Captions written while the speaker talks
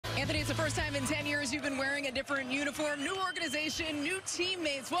Anthony, it's the first time in 10 years you've been wearing a different uniform, new organization, new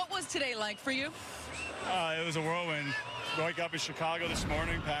teammates. What was today like for you? It was a whirlwind. Wake up in Chicago this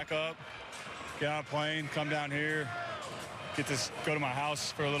morning, pack up, get on a plane, come down here, get to go to my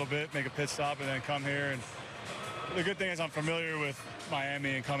house for a little bit, make a pit stop, and then come here. And the good thing is I'm familiar with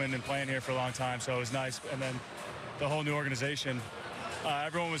Miami and coming and playing here for a long time, so it was nice. And then the whole new organization,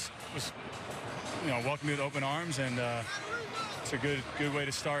 everyone was welcomed me with open arms, and it's a good way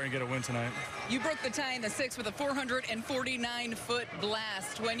to start and get a win tonight. You broke the tie in the sixth with a 449-foot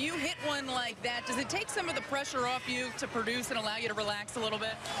blast. When you hit one like that, does it take some of the pressure off you to produce and allow you to relax a little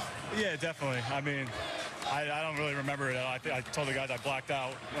bit? Yeah, definitely. I mean, I don't really remember it. I told the guys I blacked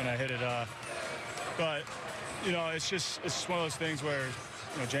out when I hit it. But, it's one of those things where,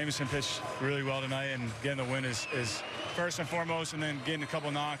 Jameson pitched really well tonight, and getting the win is first and foremost, and then getting a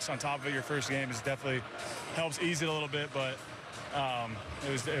couple knocks on top of it your first game is definitely helps ease it a little bit, but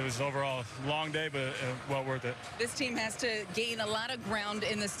it was overall a long day, but well worth it. This team has to gain a lot of ground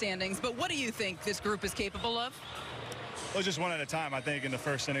in the standings, but what do you think this group is capable of? Well, just one at a time. I think in the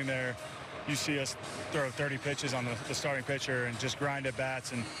first inning there, you see us throw 30 pitches on the starting pitcher and just grind at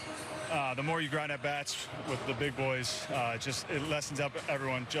bats, and the more you grind at bats with the big boys, it lessens up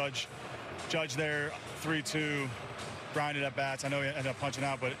everyone. Judge there, 3-2, grinded at bats. I know he ended up punching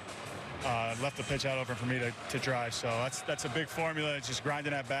out, but left the pitch out open for me to drive. So that's a big formula. It's just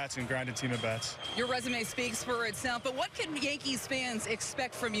grinding at bats and grinding team at bats. Your resume speaks for itself, but what can Yankees fans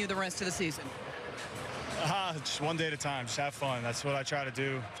expect from you the rest of the season? Just one day at a time. Just have fun. That's what I try to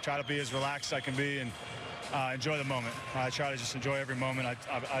do. Try to be as relaxed as I can be and enjoy the moment. I try to just enjoy every moment.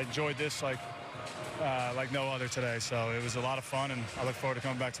 I enjoyed this like no other today. So it was a lot of fun, and I look forward to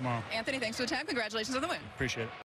coming back tomorrow. Anthony, thanks for the time. Congratulations on the win. Appreciate it.